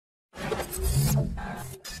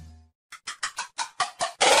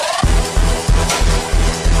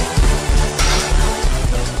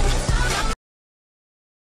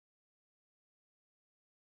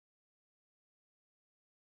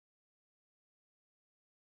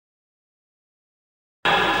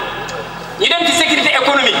ñu dem ci sécurité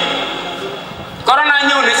économique corona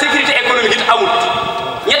ñëw ne sécurité économique it amul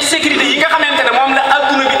ñetti sécurité yi nga xamante ne moom la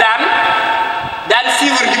adduna bi daan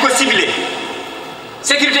suivre di ko ciblé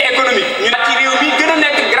sécurité économique ñu nag ci réew mi gën a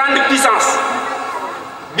nekk grande puissance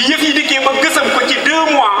bi yëf yi dikkee ba gësam ko ci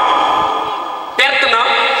 2 mois perte na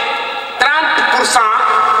 30%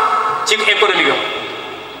 ci économique am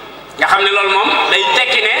nga xam ne loolu moom day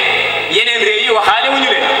tekki ne yeneen réew yi waxaale wuñu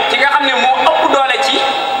leen ci nga xam ne moo ëpp doole ci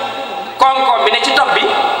koom-koom bi ne ci topp bi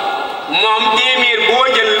moom téeméer boo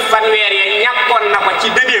jël fanweer ya ñàkkoon na ko ci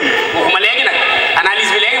dëggeem waxuma léegi nag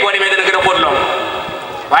analyse bi léegi boo demee dana gën a xóot lool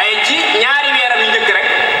waaye ci ñaari weeram yu njëkk rek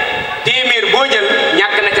téeméer boo jël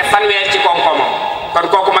ñàkk na ca fanweer ci koom-koomam kon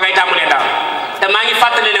kooku ma ngay tàmbalee daal te maa ngi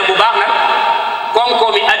fàttali ne bu baax nag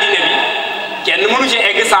koom-koom yi addina bi kenn mënu ci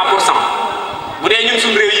egg 100% bu dee ñun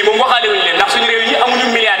suñu réew yi moom waxaale wuñu leen ndax suñu réew yi amuñu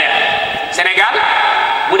milliardaire Sénégal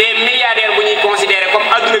bu dee milliardaire bu ñuy considéré comme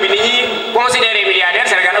adduna bi ni ñuy considéré milliardaire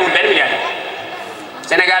Sénégal amul benn milliardaire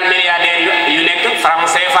Sénégal milliardaire yu nekk franc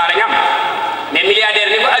CFA la ñu am mais milliardaire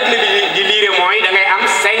ni ko adduna bi di liire mooy da ngay am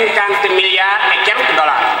 50 milliards et quelques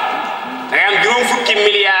dollars da ngay am juróom fukki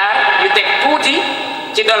milliards yu teg tuuti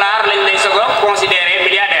ci dollar lañ lay soog a considéré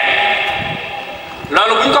milliardaire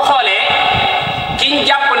loolu buñ ko xoolee kiñ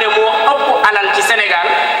jàpp ne moo ëpp alal ci Sénégal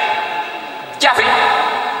ci Afrique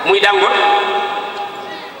muy Dangote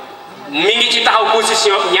mi ngi ci taxaw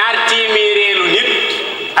position ñaar téeméereelu nit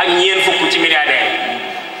ak ñeent fukk ci milliardaire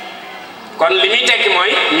kon li muy tekki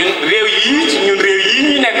mooy ñun réew yii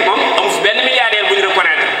ñu nekk moom amu fi benn milliardaire bu ñu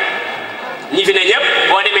reconnaître ñi fi ne ñëpp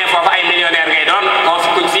boo demee foofu ay millionnaire ngay doon koo fi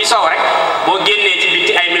kuñ fii soow rek boo génnee ci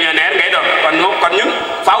bitti ay millionnaire ngay doon kon ñun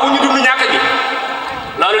faaw ñu dund ñàkk gi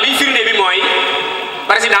loolu liy firnde bi mooy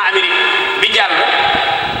président Amérique bi jàll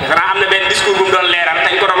defe naa am na benn discours bu mu doon leeral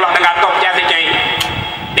dañ ko doon wax da ngaa topp ci africain yi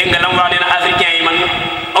dégg nga la mu wax nee na africain yi man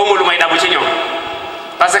awma lu may dabu ci ñoom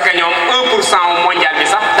parce que ñoom 1% mondial bi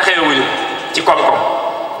sax taxawewuñu ci koom-koom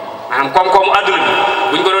maanaam koom-koomu adduna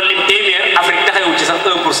bi buñ ko doon lim téeméer Afrique taxawu ci sax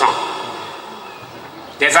 1%.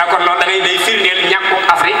 dèjà kon loolu da ngay day firndeel ñàkku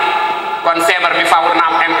Afrique kon feebar bi faaw na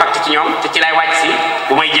am impact ci ñoom te ci lay wàcc si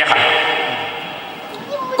bu may jeexal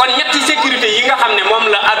kon ñetti sécurité yi nga xam ne moom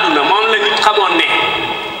la adduna moom la nit xamoon ne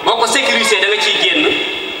boo ko sécurisé da nga ciy génn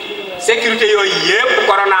sécurité yooyu yëpp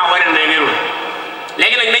corona wane na wérul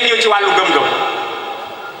léegi nag nañ ñëw ci wàllu gëm-gëm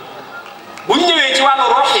bu ñu ñëwee ci wàllu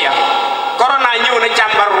roxiya corona ñëw na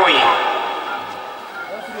càmbar roo yi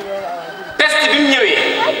test bi mu ñëwee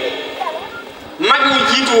mag ñu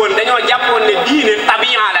jiitu woon dañoo jàppoon ne diine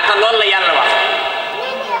tabian la te loolu la yàlla wax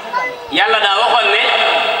yàlla daa waxoon ne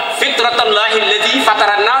fitratallahi allati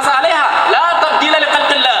fatara an-nas alayha la tabdila li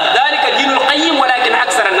xalqillah dalika diinul qayyim walakin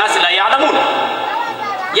aksara an-nas la ya'lamun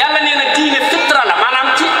yàlla nee na diine fitra la maanaam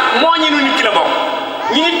ci mooñinu nit ki la bokk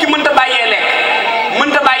ñi nit ki mënta bàyyee lekk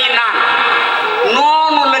mënta bàyyi naan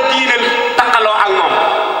noonu la diine taqaloo ak moom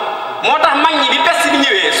moo tax mag ñi bi peste bi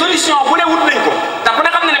ñëwee solution bu ne wut nañ ko ndax ku ne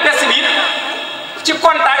xam ne ne peste bi ci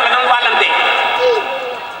contact la doon wàllante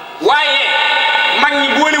waaye mag ñi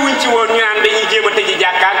boolewuñ ci woon ñu naan dañuy jéem a tëji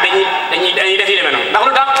jàkkaak dañuy def yi demee noonu ndax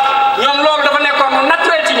lu tax ñoom loolu dafa nekkoon lu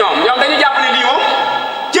naturel ci ñoom dañu jàpp ne lii moom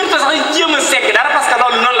jërta sax jéem a sekk dara parce que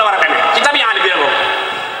loolu noonu la war a demee ci tabian bi la boobu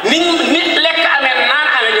nit lekk amee naan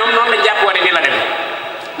amee ñoom noonu lañ jàpp wane ni la demee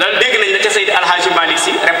loolu dégg nañ la ca Seydi Alhaji Malick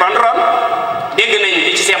Sy répondre oon dégg nañ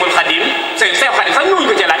li ci Seexul Xadim Seexul Xadim sax ñëwuñ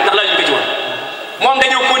ko ci laaj ndax laajuñ ko ci woon moom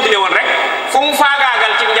dañoo continuer woon rek fu mu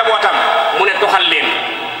faagaagal ci njabootam mu ne tuxal leen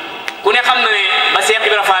ku ne xam na ne ba Cheikh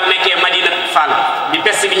Ibra Fall nekkee Madina Fall bi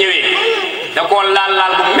peste bi ñëwee da koo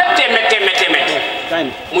laal bu méttee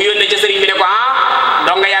mu yónnee ca sëriñ bi ne ko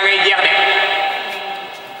donc nga yaa ngay jeex de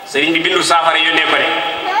sëriñ bi bindu saafara yónnee ko de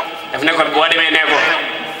daf ne ko boo demee nee ko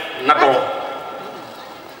natoo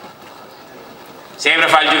Cheikh Ibra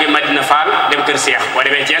Fall jóge Madina Fall dem kër Cheikh boo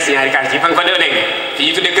demee Thiès ñaari quartier yi fa nga fa dee léegi fi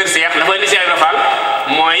ñu tuddee kër Cheikh la fa indi Cheikh Ibra Fall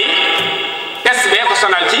mooy peste bee ko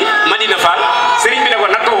sonal ci Madina Fall sëriñ bi ne ko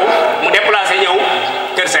natoo mu déplacé ñëw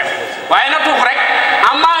kër Cheikh waaye natoo rek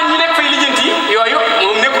amaa ñu nekk fay lijjanti yooyu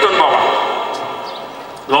moom nekkutoon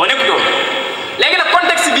booba nekkutoon léegi nag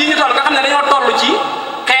contexte bii ñu toll nga xam ne dañoo toll ci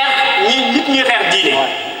xeex nit ñuy xeex diine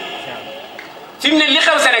fi mu ne li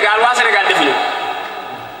xew Sénégal waa Sénégal defuñu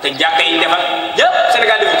te jàkka yi ñu defal yëpp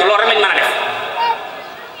Sénégal defuñu te loolu rek lañ mën a def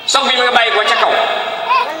soog bi mi nga bàyyi ko ca kaw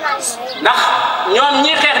ndax ñoom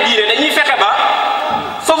ñiy xeex diine dañuy fexe ba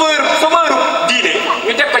faveur diine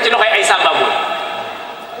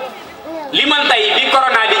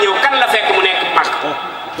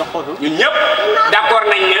ñun ñëpp d'accord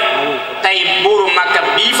nañ ne tey buuru Makka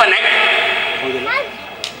bii fa nekk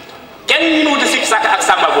kenn ñu wut a sikki sàkk ak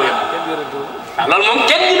Samba Boye waaw loolu moom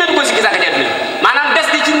kenn ñu meetu ko sikki sàkk ci àddina maanaam des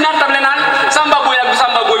di ci naatable naan Samba Boye ak du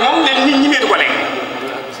Samba Boye moom leen ñi meetu ko léegi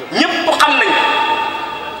ñëpp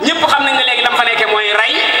xam nañ ne léegi dama fa nekkee mooy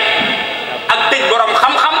rey ak tëj borom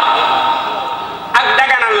xam-xam ak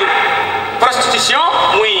daganal prostitution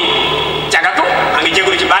muy cagatu a ngi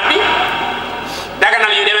jégalu ci baat bi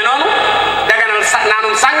daganal yu demee noonu daganal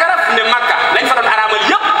naanum sàngara ne Makka lañ fa doon araamal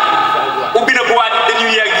yëpp ubbi na boîte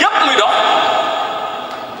dañuy yéeg yëpp muy dox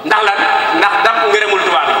ndax lan ndax dab ngërëmul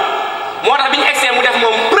tubaab bi moo tax bi ñu egsee mu def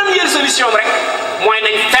moom première solution rek mooy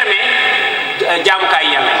nañ fermer jaamukaay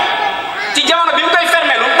yàlla ci jamono bi mu koy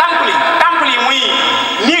fermer lu temple yi muy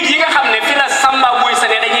néeg yi nga xam ne fi la Samba Boye sa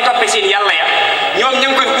ne dañuy toppe seen yàlla ya ñoom ña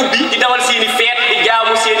ngi koy ubbi di dawal seeni feet di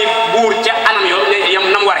jaamu seeni buur ca anam yam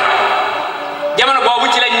nam ware jamono boobu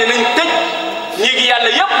ci lañ ne nañ tëj néegi yàlla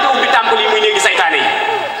yëpp te ubbi temple yi muy néegi saytaane yi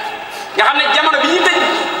nga xam ne jamono bi ñuy tëj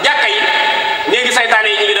jàkka yi néegi saytaane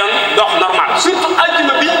yi ñu ngi doon dox normal surtout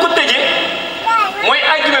ajjuma bi ñu ko tëjee mooy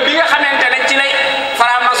ajjuma bi nga xamante ne ci lay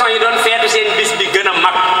franc-maçon yi doon feetu seen bis bi gën a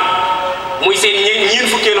mag muy seen ñeen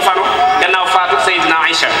fukkeelu fanu gannaaw faatu Seydina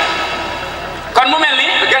Aïcha kon mu mel ni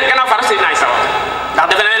gannaaw faatu Seydina Aïcha wax ndax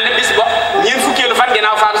dafa ne bis bo ñeen fukkeelu fan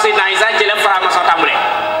gannaaw faatu Seydina Aïcha ci la franc-maçon tàmbulee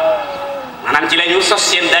maanaam ci la ñu sos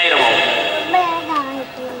seen daayira boobu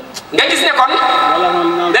nga gis ne kon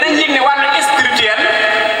danañ yëg ne wàllu spirituel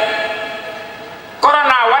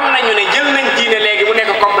corona wan nañu ne jël nañ diine léegi mu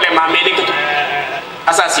nekk complément mais nekkatu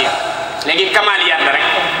associé léegi kamaliyaat la rek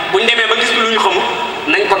buñ demee ba gis lu ñu xamul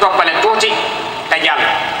nañ ko toppale tuuti te jàll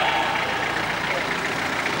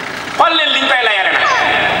xool leen liñ koy layare nag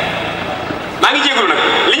maa ngi jégalu nag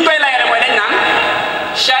liñ koy layare mooy dañ naan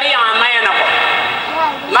charia maye na ko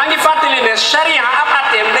maa ngi fàttali ne charia ab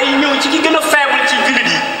atteem day ñëw ci ki gën a faible ci jullit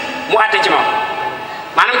yi mu atte ci moom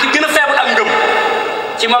maanaam ki gën a faible ak ngëm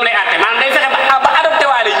ci moom lay atte maanaam day fexe ba adopté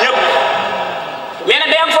waale ñëpp mais nag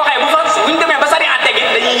day am foo xëy buñ demee ba sari atte gi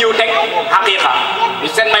dañuy ñëw teg xaqiqa ñu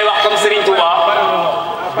seen may wax comme Serigne Touba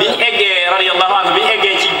biñ eggee radiyallahu anhu biñ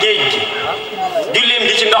eggee ci géej gi julleem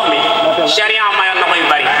gi ci ndox mi charia mayoon na ko yu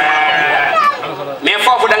bari mais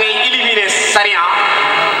foofu da ngay éliminer charia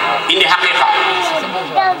indi xaqiqa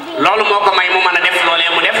loolu moo ko may mu mën a def loolee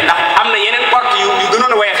mu def ndax am na yeneen porte yu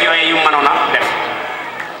gënoon a woyof yooyu yu mënoon a def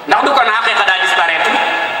ndax du ko na xaqiqa daa disparaître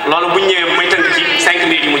loolu bu ñu ñëwee muy tënk ci 5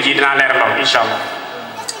 minutes yu mujj yi dinaa leer loolu incha allah.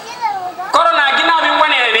 corona ginnaaw bi mu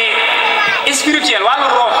wanee ne spirituel wàllu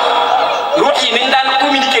ruux yi nañ daan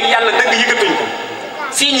communiquer ak yàlla dëgg yëgatuñ ko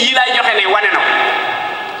signes yi laay joxe ne wane na ko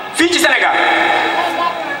fii ci Sénégal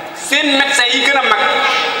seen médecin yi gën a mag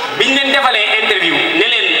biñ leen defalee interview ne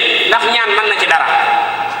leen ndax ñaan mën na ci dara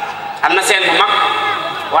am na seen bu mag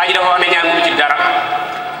waa ji dafa wax ne ñaan mënu ci dara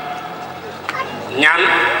ñaan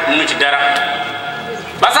mënu ci dara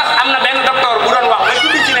ba sax am na benn docteur bu doon wax ba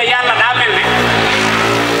tudd ci ne yàlla daa mel ne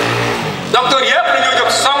docteur yëpp dañoo jóg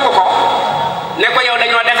song ko ne ko yow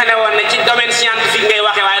dañoo defe ne woon ne ci domaine scientifique ngay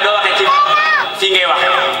waxe waaye doo waxe ci fii ngay waxe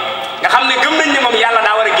nga xam ne gëm nañ ne moom yàlla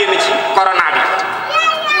daa war a génn ci corona bi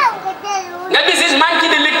nga gis manque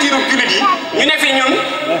de lecture jullit yi ñu ne fi ñun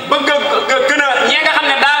bëgg a gën a ñee nga xam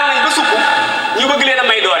ne daal nañ ba sukk ñu bëgg leen a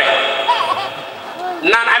may doole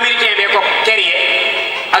naan américain bee ko créé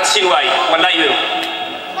ak chinois yi wallaay wéru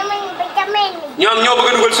ñoom ñoo bëgg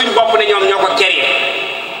a dugal suñu bopp ne ñoom ñoo ko créé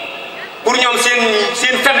pour ñoom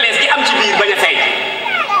seen faiblesse gi am ci biir bañ a feeñ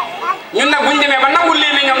ñun nag buñ demee ba nangul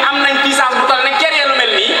leen ne ñoom am nañ puissance bu toll ne créé lu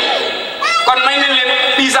mel nii kon may nañ leen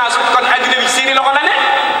puissance kon adduna bi ci seeni loxo la ne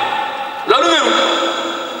loolu wéru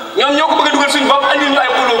ñoom ñoo ko bëgg a dugal suñu bopp andi ñu ay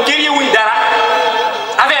xuloo créé wuñ dara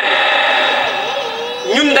affaire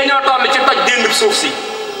bi ñun dañoo toll ci toj dénd suuf si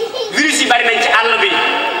virus yi bari nañ ci àll bi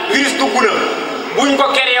virus dugg na buñ ko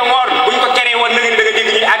créé woon na ngeen da nga dégg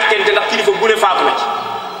ñuy accident ndax kilifa bu ne faatu na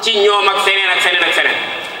ci ñoom ak feneen ak feneen ak feneen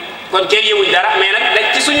kon créé wuñ dara mais nag dañ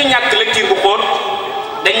ci suñu ñàkk lecture bu xóot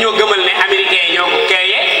dañ ñoo gëmal ne américains yi ñoo ko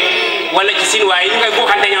créé wala ci chinois yi ñu koy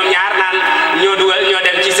buuxante ñoom ñaar naan ñoo dugal ñoo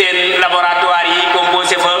dem ci seen laboratoire yi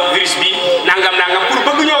composé fa virus bi nangam pour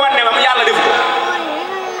bëgg ñoo war ne ba yàlla def ko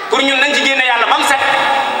pour ñun nañ ci génne yàlla ba mu set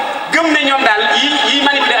gëm ne ñoom daal yi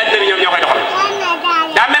manipuler adduna bi ñoom ñoo koy doxal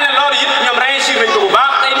daa mel ne loolu it ñoom réussir nañ ko bu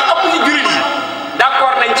baax tey li ëpp ci jurit yi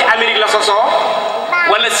d'accord nañ ci Amérique la sosoo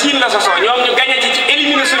wala Chine la sosoo ñoom ñu gagné ci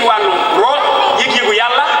éliminer suñu wàllu roo yëg-yëgu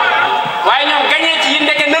yàlla waaye ñoom gagné ci yi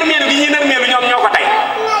ndeke nërmeelu gi ñuy nërmeelu ñoom ñoo ko tey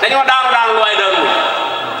dañoo daanu waaye daanu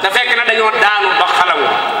te fekk na dañoo daanu ba xalawu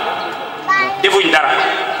defuñ dara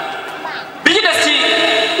bi ci des ci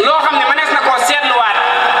loo xam ne mënees na koo seetluwaat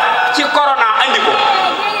ci corona andi ko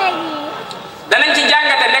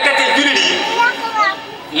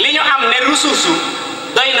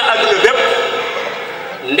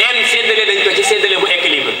ndéem séddale dañ ko ci séddale bu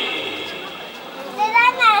équilibre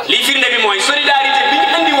li firnde bi mooy solidarité bi ñu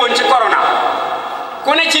andi woon ci corona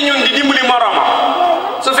ku ne ci ñun di dimbali moroomam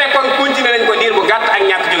su fekkoon continuer nañ ko diir bu gàtt ak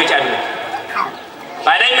ñàkk jóge ci àdduna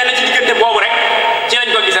waaye day mel ne ci diggante boobu rek ci lañ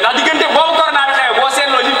ko gisee ndax diggante boobu corona bi xew boo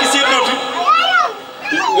seetloo nit ki seetlootu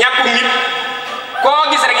ñàkkum nit koo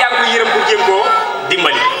gis rek yaa ngi koy yërëm pour jéem koo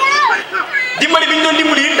dimbali bi ñu doon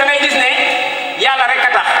dimbali it da ngay gis ne yàlla rek a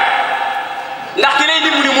tax ndax ki lay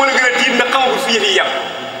dimbali moo la gën a tiit ndax xamagul fi yëf yi yem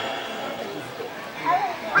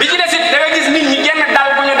bi ci des it da nga gis nit ñi genn dal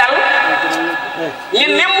bu ñu dal ñu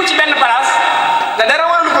nemm ci benn place te dara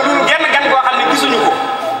waralu ko dul genn gan koo xam ne gisuñu ko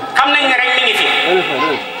xam nañ ne rek mi ngi fi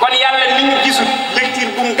kon yàlla nit ñu gisul lecture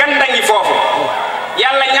bu nganda ngi foofu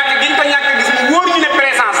yàlla ñàkk giñ ko ñàkk gis mu wóor ñu ne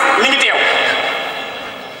présence mi ngi teew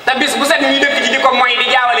te bis bu set ñuy dëkk ci di ko mooy di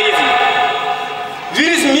jaawale yëf yi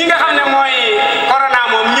virus mii nga xam ne mooy corona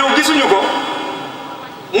moom ñëw gisuñu ko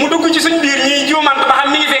mu dugg ci suñ biir ñuy juumantu ba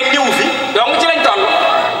xam mi ngi fekk ñëw fi donc ci lañ toll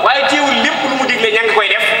waaye teewul lépp lu mu digle ña ngi koy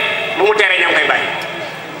def lu mu tere ña ngi koy bàyyi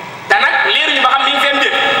te nag leeruñu ba xam ni ñu feen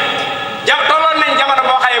déet tolloon nañ jamono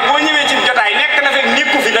boo xaye boo ñëwee ci jotaay nekk na fekk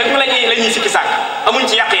nekku fi dañ la ñuy sikki sàkk amuñ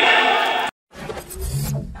ci yàqin